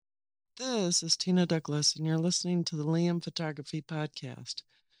This is Tina Douglas, and you're listening to the Liam Photography Podcast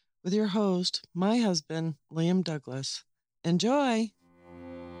with your host, my husband, Liam Douglas. Enjoy!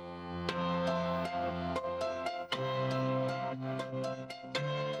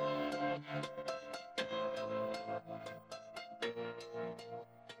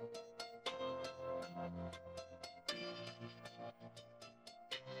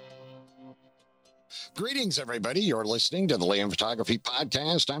 Greetings, everybody. You're listening to the Liam Photography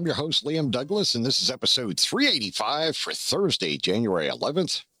Podcast. I'm your host, Liam Douglas, and this is episode 385 for Thursday, January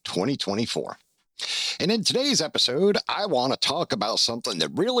 11th, 2024. And in today's episode, I want to talk about something that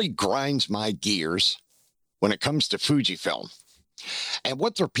really grinds my gears when it comes to Fujifilm and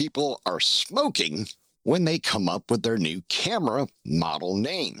what their people are smoking when they come up with their new camera model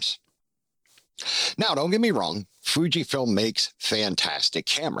names. Now, don't get me wrong, Fujifilm makes fantastic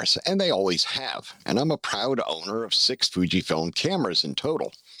cameras, and they always have. And I'm a proud owner of 6 Fujifilm cameras in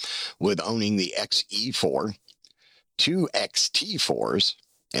total, with owning the XE4, 2 XT4s,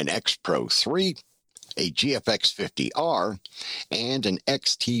 an X Pro 3, a GFX 50R, and an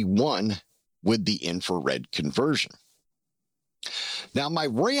XT1 with the infrared conversion. Now, my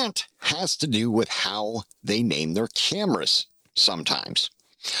rant has to do with how they name their cameras sometimes.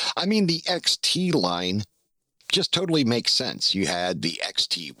 I mean, the XT line just totally makes sense. You had the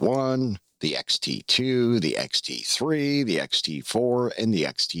XT1, the XT2, the XT3, the XT4, and the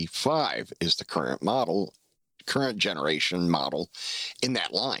XT5 is the current generation model in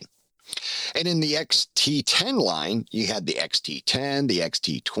that line. And in the XT10 line, you had the XT10, the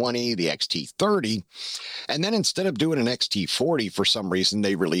XT20, the XT30, and then instead of doing an XT40, for some reason,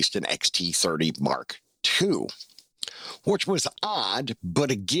 they released an XT30 Mark II. Which was odd,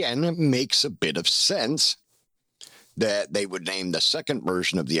 but again, makes a bit of sense that they would name the second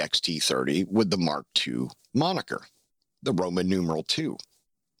version of the XT30 with the Mark II moniker, the Roman numeral 2.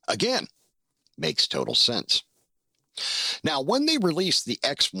 Again, makes total sense. Now, when they released the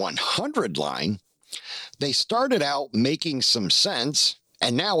X100 line, they started out making some sense,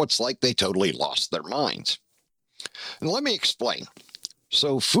 and now it's like they totally lost their minds. And let me explain.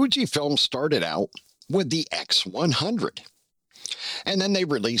 So Fujifilm started out with the X100. And then they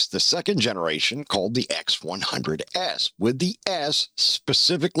released the second generation called the X100S, with the S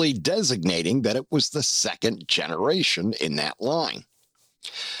specifically designating that it was the second generation in that line.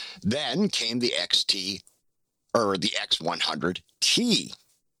 Then came the the X100T.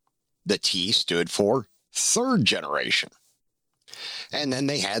 The T stood for third generation. And then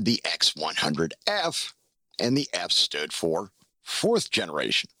they had the X100F, and the F stood for fourth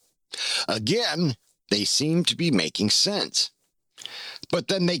generation. Again, they seemed to be making sense. But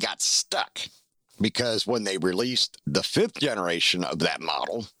then they got stuck because when they released the 5th generation of that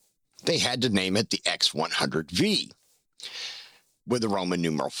model, they had to name it the X100V with the Roman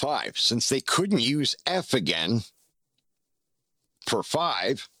numeral 5, since they couldn't use F again for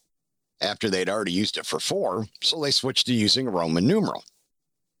 5 after they'd already used it for 4, so they switched to using a Roman numeral.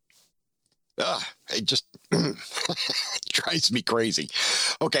 It just drives me crazy.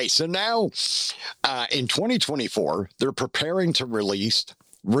 Okay, so now in 2024, they're preparing to release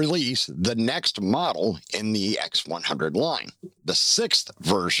the next model in the X100 line, the 6th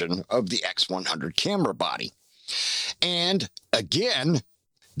version of the X100 camera body. And again,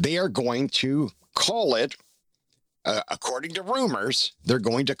 they are going to call it, according to rumors, they're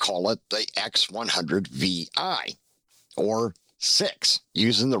going to call it the X100VI, or 6,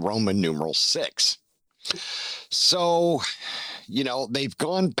 using the Roman numeral 6. So, they've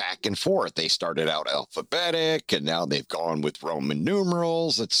gone back and forth. They started out alphabetic, and now they've gone with Roman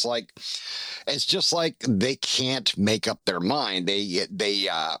numerals. It's just like they can't make up their mind. They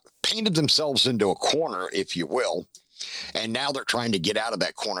painted themselves into a corner, if you will, and now they're trying to get out of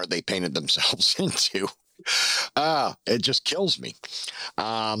that corner they painted themselves into. It just kills me.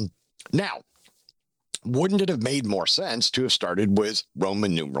 Now, wouldn't it have made more sense to have started with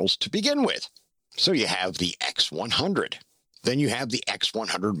Roman numerals to begin with? So you have the X100. Then you have the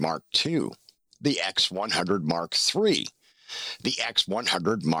X100 Mark II, the X100 Mark III, the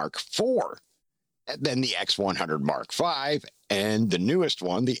X100 Mark IV, and then the X100 Mark V, and the newest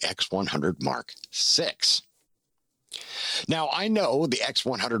one, the X100 Mark VI. Now, I know the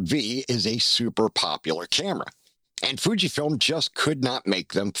X100V is a super popular camera, and Fujifilm just could not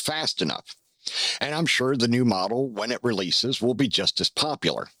make them fast enough. And I'm sure the new model, when it releases, will be just as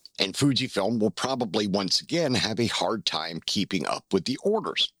popular. And Fujifilm will probably once again have a hard time keeping up with the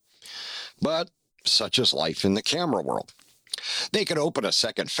orders. But such is life in the camera world. They could open a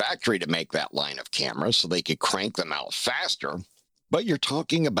second factory to make that line of cameras so they could crank them out faster. But you're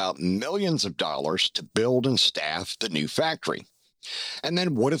talking about millions of dollars to build and staff the new factory. And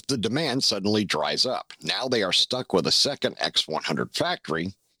then what if the demand suddenly dries up? Now they are stuck with a second X100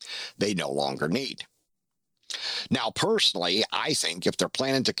 factory they no longer need. Now, personally, I think if they're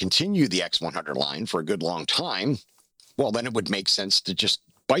planning to continue the X100 line for a good long time, well, then it would make sense to just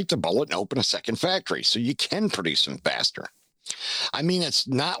bite the bullet and open a second factory so you can produce them faster. I mean, it's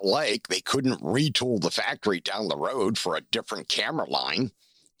not like they couldn't retool the factory down the road for a different camera line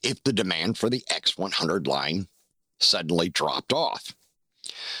if the demand for the X100 line suddenly dropped off.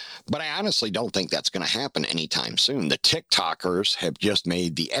 But I honestly don't think that's going to happen anytime soon. The TikTokers have just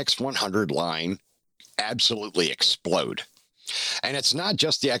made the X100 line absolutely explode. And it's not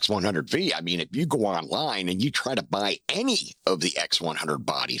just the X100V. I mean, if you go online and you try to buy any of the X100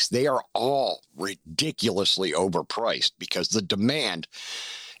 bodies, they are all ridiculously overpriced because the demand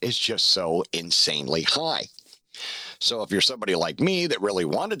is just so insanely high. So if you're somebody like me that really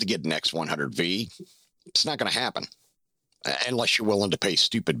wanted to get an X100V, it's not going to happen unless you're willing to pay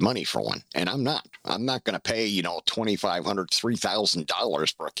stupid money for one. And I'm not. I'm not going to pay, $2,500,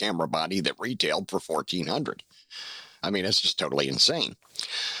 $3,000 for a camera body that retailed for $1,400. I mean, it's just totally insane.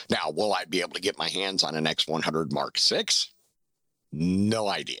 Now, will I be able to get my hands on an X100 Mark VI? No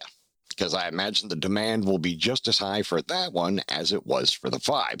idea, because I imagine the demand will be just as high for that one as it was for the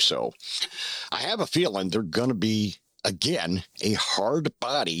 5. So I have a feeling they're going to be, again, a hard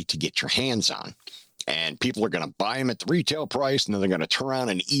body to get your hands on. And people are going to buy them at the retail price, and then they're going to turn around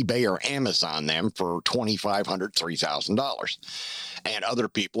and eBay or Amazon them for $2,500, $3,000. And other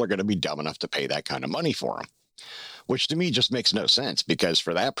people are going to be dumb enough to pay that kind of money for them, which to me just makes no sense, because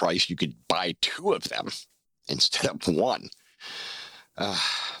for that price, you could buy 2 of them instead of 1.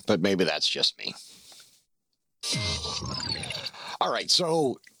 But maybe that's just me. All right,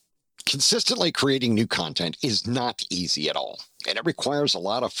 so consistently creating new content is not easy at all, and it requires a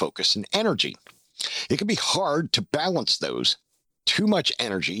lot of focus and energy. It can be hard to balance those. Too much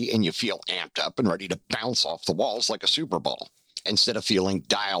energy and you feel amped up and ready to bounce off the walls like a Super Bowl instead of feeling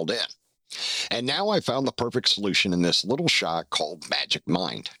dialed in. And now I found the perfect solution in this little shot called Magic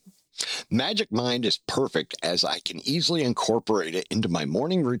Mind. Magic Mind is perfect as I can easily incorporate it into my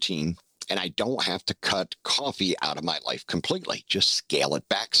morning routine, and I don't have to cut coffee out of my life completely, just scale it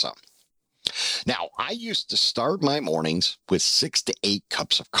back some. Now, I used to start my mornings with 6 to 8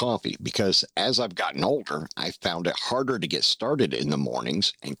 cups of coffee because as I've gotten older, I found it harder to get started in the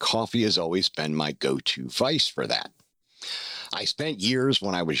mornings, and coffee has always been my go-to vice for that. I spent years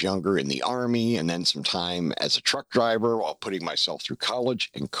when I was younger in the Army and then some time as a truck driver while putting myself through college,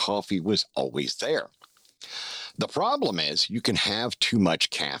 and coffee was always there. The problem is you can have too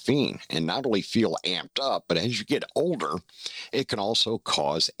much caffeine and not only feel amped up, but as you get older, it can also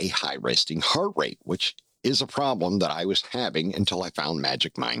cause a high resting heart rate, which is a problem that I was having until I found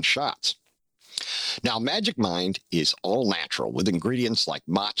Magic Mind shots. Now, Magic Mind is all natural with ingredients like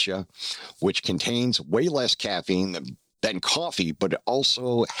matcha, which contains way less caffeine than coffee, but it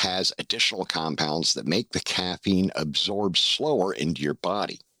also has additional compounds that make the caffeine absorb slower into your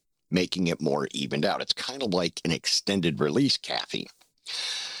body, making it more evened out. It's kind of like an extended release caffeine.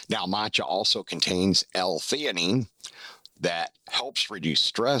 Now, matcha also contains L-theanine that helps reduce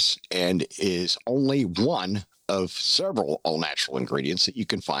stress and is only one of several all-natural ingredients that you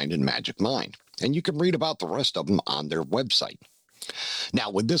can find in Magic Mind. And you can read about the rest of them on their website.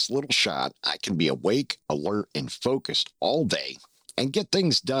 Now, with this little shot, I can be awake, alert, and focused all day and get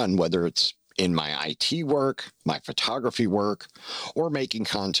things done, whether it's in my IT work, my photography work, or making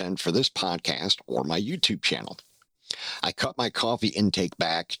content for this podcast or my YouTube channel. I cut my coffee intake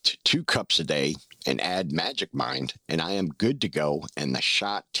back to 2 cups a day and add Magic Mind, and I am good to go, and the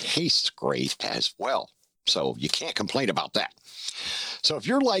shot tastes great as well. So you can't complain about that. So if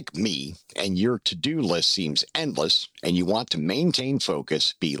you're like me and your to-do list seems endless and you want to maintain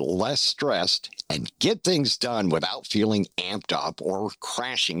focus, be less stressed, and get things done without feeling amped up or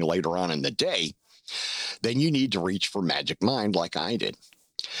crashing later on in the day, then you need to reach for Magic Mind like I did.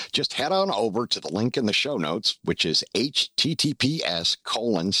 Just head on over to the link in the show notes, which is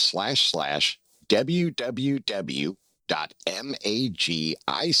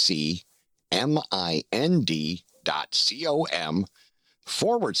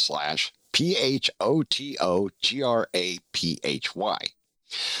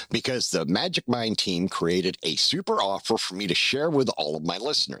Because the Magic Mind team created a super offer for me to share with all of my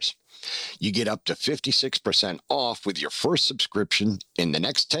listeners. You get up to 56% off with your first subscription in the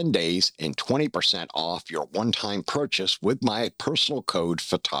next 10 days and 20% off your one-time purchase with my personal code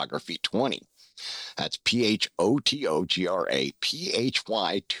photography20. That's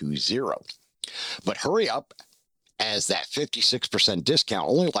PHOTOGRAPHY20. But hurry up, as that 56% discount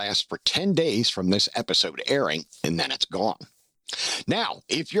only lasts for 10 days from this episode airing, and then it's gone. Now,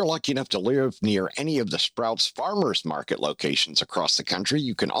 if you're lucky enough to live near any of the Sprouts Farmers Market locations across the country,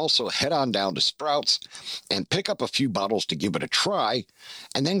 you can also head on down to Sprouts and pick up a few bottles to give it a try,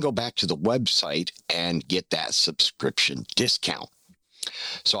 and then go back to the website and get that subscription discount.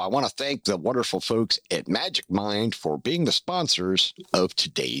 So I want to thank the wonderful folks at Magic Mind for being the sponsors of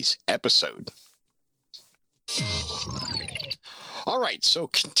today's episode. All right, so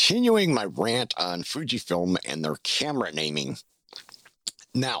continuing my rant on Fujifilm and their camera naming.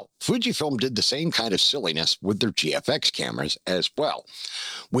 Now, Fujifilm did the same kind of silliness with their GFX cameras as well,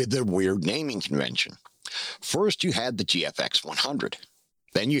 with their weird naming convention. First, you had the GFX 100.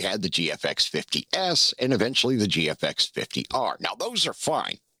 Then you had the GFX 50S and eventually the GFX 50R. Now, those are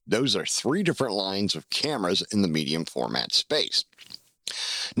fine. Those are three different lines of cameras in the medium format space.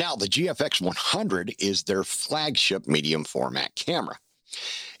 Now, the GFX 100 is their flagship medium format camera.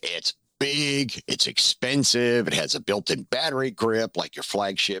 It's big, it's expensive, it has a built-in battery grip like your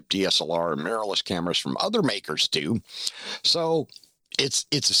flagship DSLR and mirrorless cameras from other makers do. So it's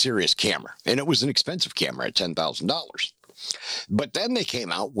a serious camera, and it was an expensive camera at $10,000. But then they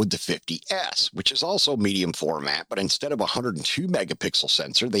came out with the 50S, which is also medium format, but instead of a 102 megapixel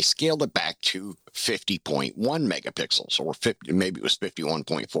sensor, they scaled it back to 50.1 megapixels, or 50, maybe it was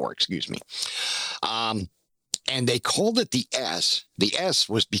 51.4, excuse me. And they called it the S. The S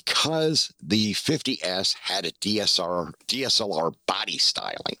was because the 50S had a DSLR body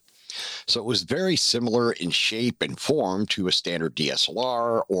styling. So it was very similar in shape and form to a standard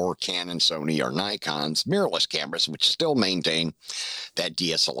DSLR or Canon, Sony, or Nikon's mirrorless cameras, which still maintain that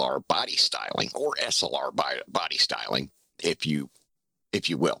DSLR body styling, or SLR body styling, if you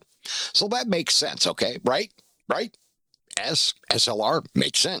will. So that makes sense, okay? Right? SLR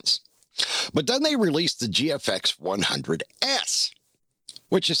makes sense. But then they released the GFX 100S,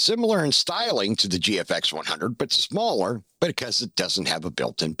 which is similar in styling to the GFX 100, but smaller, because it doesn't have a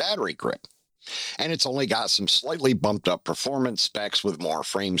built-in battery grip. And it's only got some slightly bumped up performance specs with more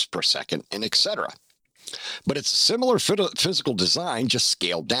frames per second and etc. But it's a similar physical design, just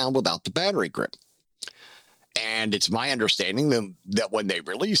scaled down without the battery grip. And it's my understanding that when they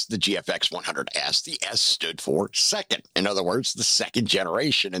released the GFX 100S, the S stood for second. In other words, the second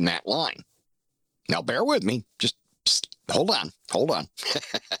generation in that line. Now, bear with me. Just hold on.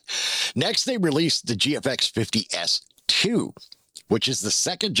 Next, they released the GFX 50S2, which is the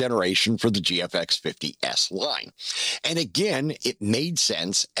second generation for the GFX 50S line. And again, it made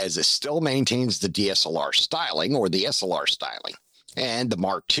sense as it still maintains the DSLR styling, or the SLR styling. And the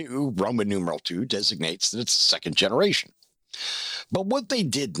Mark II, Roman numeral 2, designates that it's the second generation. But what they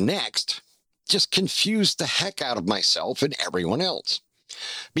did next just confused the heck out of myself and everyone else.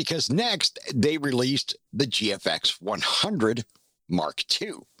 Because next, they released the GFX 100 Mark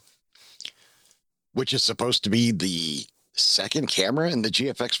II, which is supposed to be the second camera in the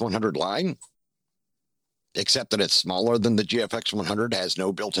GFX 100 line, except that it's smaller than the GFX 100, has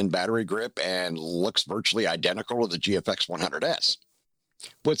no built-in battery grip, and looks virtually identical to the GFX 100S,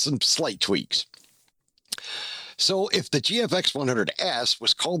 with some slight tweaks. So if the GFX 100S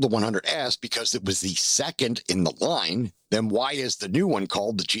was called the 100S because it was the second in the line, then why is the new one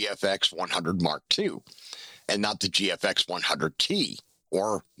called the GFX 100 Mark II and not the GFX 100T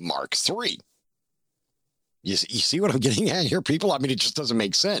or Mark III? You see what I'm getting at here, people? I mean, it just doesn't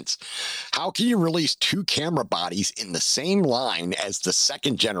make sense. How can you release two camera bodies in the same line as the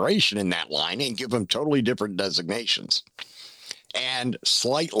second generation in that line and give them totally different designations and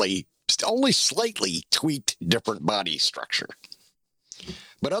only slightly tweaked different body structure?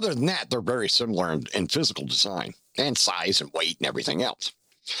 But other than that, they're very similar in physical design and size and weight and everything else.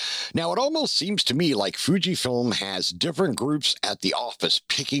 Now, it almost seems to me like Fujifilm has different groups at the office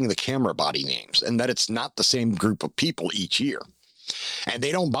picking the camera body names, and that it's not the same group of people each year. And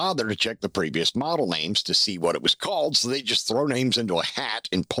they don't bother to check the previous model names to see what it was called, so they just throw names into a hat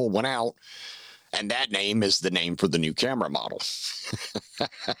and pull one out, and that name is the name for the new camera model.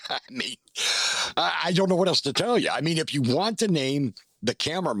 I mean, I don't know what else to tell you. I mean, if you want to name the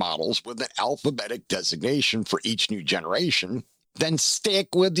camera models with an alphabetic designation for each new generation, then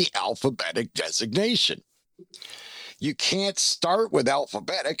stick with the alphabetic designation. You can't start with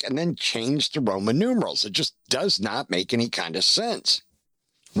alphabetic and then change to Roman numerals. It just does not make any kind of sense.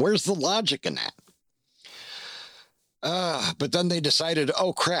 Where's the logic in that? But then they decided,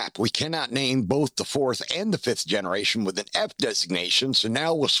 oh crap, we cannot name both the fourth and the fifth generation with an F designation, so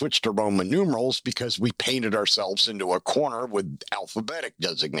now we'll switch to Roman numerals because we painted ourselves into a corner with alphabetic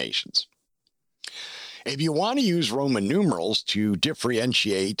designations. If you want to use Roman numerals to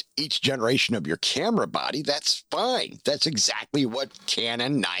differentiate each generation of your camera body, that's fine. That's exactly what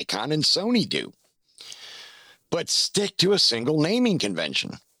Canon, Nikon, and Sony do. but stick to a single naming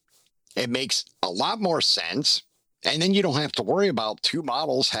convention. It makes a lot more sense. And then you don't have to worry about two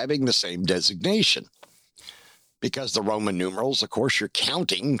models having the same designation. Because the Roman numerals, of course, you're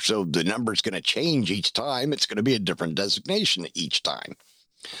counting, so the number's going to change each time. It's going to be a different designation each time.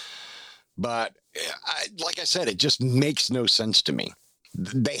 But like I said, it just makes no sense to me.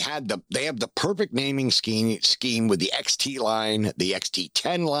 They have the perfect naming scheme with the XT line, the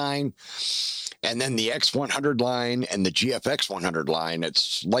XT10 line, and then the X100 line and the GFX 100 line.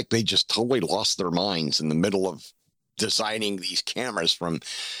 It's like they just totally lost their minds in the middle of designing these cameras from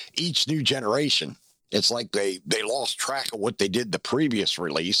each new generation. It's like they lost track of what they did the previous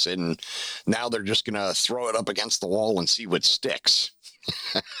release, and now they're just going to throw it up against the wall and see what sticks,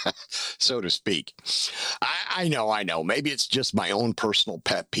 so to speak. I know. Maybe it's just my own personal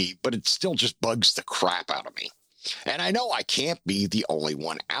pet peeve, but it still just bugs the crap out of me. And I know I can't be the only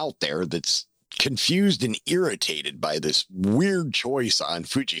one out there that's confused and irritated by this weird choice on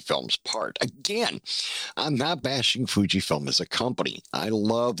Fujifilm's part. Again, I'm not bashing Fujifilm as a company. I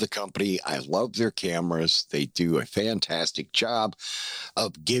love the company. I love their cameras. They do a fantastic job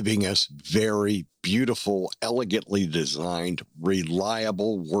of giving us very beautiful, elegantly designed,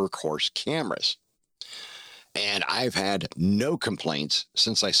 reliable workhorse cameras. And I've had no complaints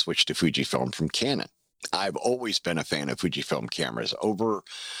since I switched to Fujifilm from Canon. I've always been a fan of Fujifilm cameras. Over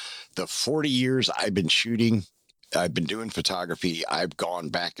the 40 years I've been shooting, I've been doing photography, I've gone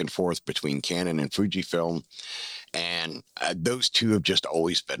back and forth between Canon and Fujifilm, and those two have just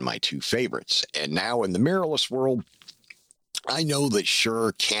always been my two favorites. And now in the mirrorless world, I know that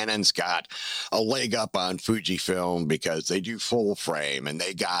sure, Canon's got a leg up on Fujifilm because they do full frame and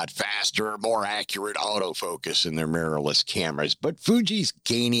they got faster, more accurate autofocus in their mirrorless cameras. But Fuji's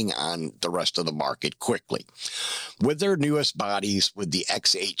gaining on the rest of the market quickly. With their newest bodies, with the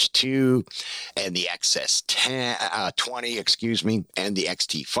XH2 and the XS20, and the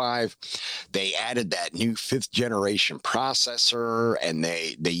XT5, they added that new 5th generation processor, and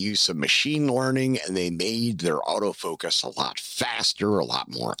they used some machine learning, and they made their autofocus a lot faster, a lot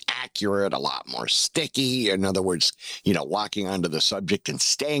more accurate, a lot more sticky. In other words, locking onto the subject and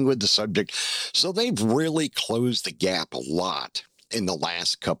staying with the subject. So they've really closed the gap a lot in the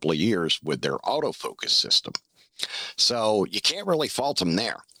last couple of years with their autofocus system. So you can't really fault them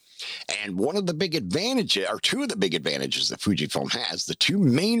there. And one of the big advantages, or two of the big advantages that Fujifilm has, the two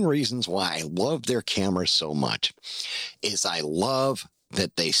main reasons why I love their cameras so much, is I love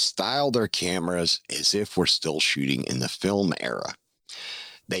that they style their cameras as if we're still shooting in the film era.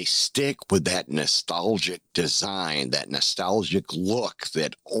 They stick with that nostalgic design, that nostalgic look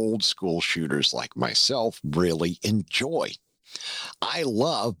that old school shooters like myself really enjoy. I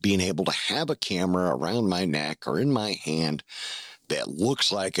love being able to have a camera around my neck or in my hand that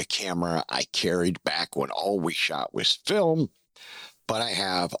looks like a camera I carried back when all we shot was film, but I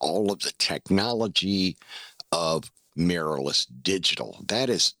have all of the technology of mirrorless digital. That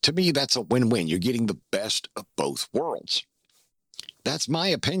is, to me, that's a win-win. You're getting the best of both worlds. That's my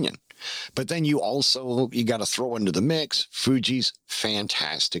opinion. But then you got to throw into the mix Fuji's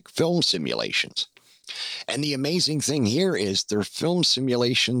fantastic film simulations. And the amazing thing here is their film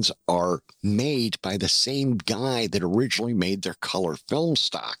simulations are made by the same guy that originally made their color film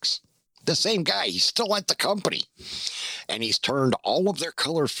stocks. The same guy, he's still at the company. And he's turned all of their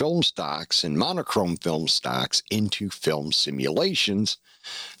color film stocks and monochrome film stocks into film simulations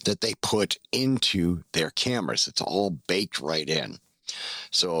that they put into their cameras. It's all baked right in.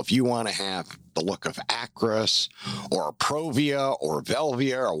 So if you want to have the look of Acros or Provia or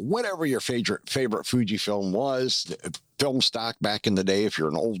Velvia or whatever your favorite Fujifilm was, film stock back in the day, if you're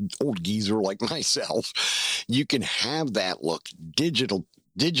an old geezer like myself, you can have that look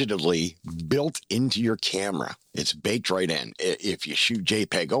digitally built into your camera. It's baked right in. If you shoot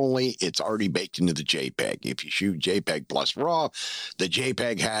JPEG only, it's already baked into the JPEG. If you shoot JPEG plus RAW, the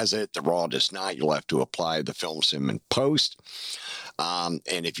JPEG has it, the RAW does not. You'll have to apply the film sim in post.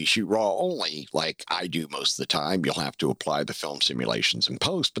 And if you shoot RAW only, like I do most of the time, you'll have to apply the film simulations in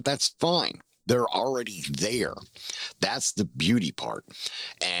post, but that's fine. They're already there. That's the beauty part.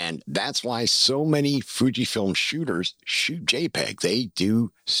 And that's why so many Fujifilm shooters shoot JPEG. They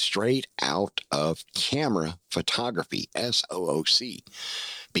do straight out of camera photography, SOOC,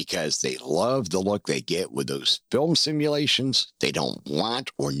 because they love the look they get with those film simulations. They don't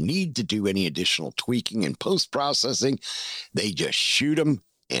want or need to do any additional tweaking and post-processing. They just shoot them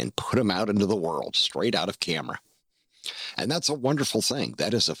and put them out into the world straight out of camera. And that's a wonderful thing.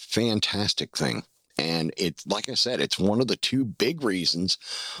 That is a fantastic thing. And it's, like I said, it's one of the two big reasons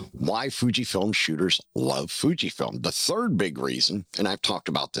why Fujifilm shooters love Fujifilm. The third big reason, and I've talked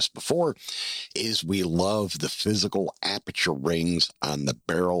about this before, is we love the physical aperture rings on the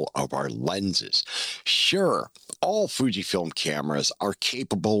barrel of our lenses. Sure, all Fujifilm cameras are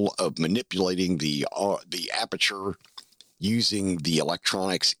capable of manipulating the aperture using the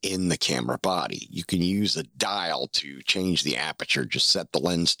electronics in the camera body. You can use a dial to change the aperture. Just set the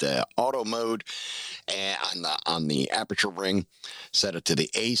lens to auto mode and on the aperture ring, set it to the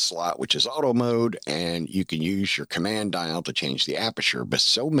A slot, which is auto mode, and you can use your command dial to change the aperture. But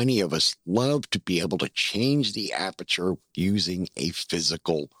so many of us love to be able to change the aperture using a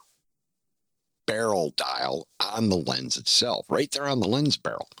physical barrel dial on the lens itself, right there on the lens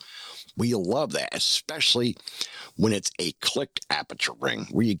barrel. We love that, especially when it's a clicked aperture ring,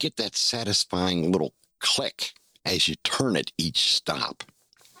 where you get that satisfying little click as you turn it each stop.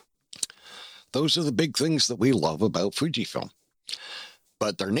 Those are the big things that we love about Fujifilm.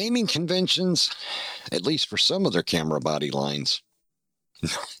 But their naming conventions, at least for some of their camera body lines,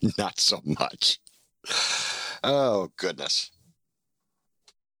 not so much. Oh, goodness.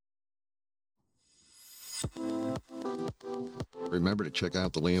 Remember to check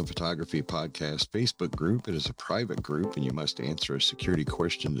out the Liam Photography Podcast Facebook group. It is a private group, and you must answer a security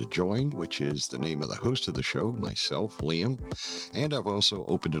question to join, which is the name of the host of the show, myself, Liam. And I've also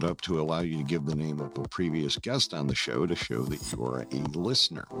opened it up to allow you to give the name of a previous guest on the show to show that you are a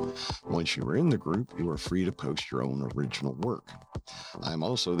listener. Once you are in the group, you are free to post your own original work. I'm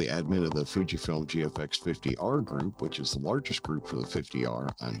also the admin of the Fujifilm GFX 50R group, which is the largest group for the 50R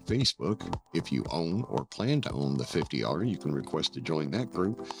on Facebook. If you own or plan to own the 50R, you can request to join that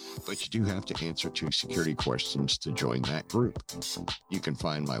group, but you do have to answer 2 security questions to join that group. You can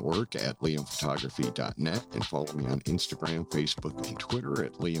find my work at liamphotography.net and follow me on Instagram, Facebook, and Twitter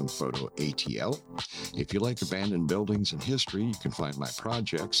at liamphotoatl. If you like abandoned buildings and history, you can find my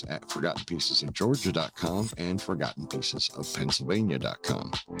projects at forgottenpiecesofgeorgia.com and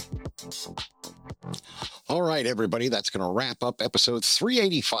forgottenpiecesofpennsylvania.com. All right, everybody, that's going to wrap up episode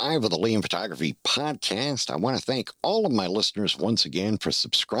 385 of the Liam Photography Podcast. I want to thank all of my listeners once again for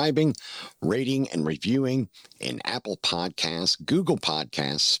subscribing, rating, and reviewing in Apple Podcasts, Google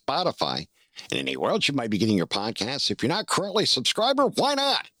Podcasts, Spotify, and anywhere else you might be getting your podcasts. If you're not currently a subscriber, why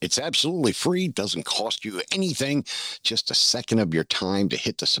not? It's absolutely free, doesn't cost you anything, just a second of your time to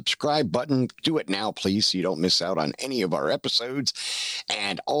hit the subscribe button. Do it now, please, so you don't miss out on any of our episodes.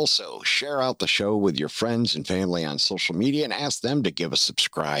 And also share out the show with your friends and family on social media and ask them to give a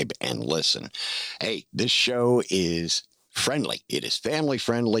subscribe and listen. Hey, this show is friendly. It is family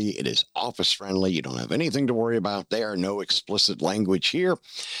friendly. It is office friendly. You don't have anything to worry about there. No explicit language here.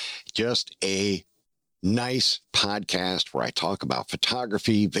 Just a nice podcast where I talk about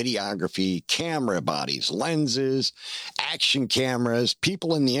photography, videography, camera bodies, lenses, action cameras,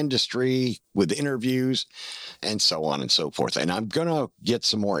 people in the industry with interviews, and so on and so forth. And I'm going to get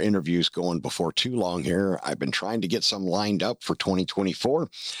some more interviews going before too long here. I've been trying to get some lined up for 2024.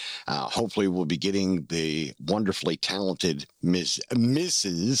 Hopefully we'll be getting the wonderfully talented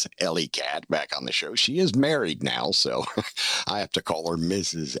Mrs. Ellie Cat back on the show. She is married now, so I have to call her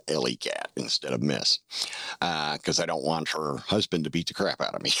Mrs. Ellie Cat instead of Miss. Because I don't want her husband to beat the crap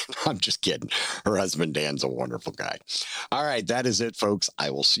out of me. I'm just kidding. Her husband, Dan's a wonderful guy. All right, that is it, folks. I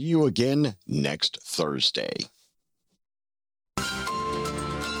will see you again next Thursday.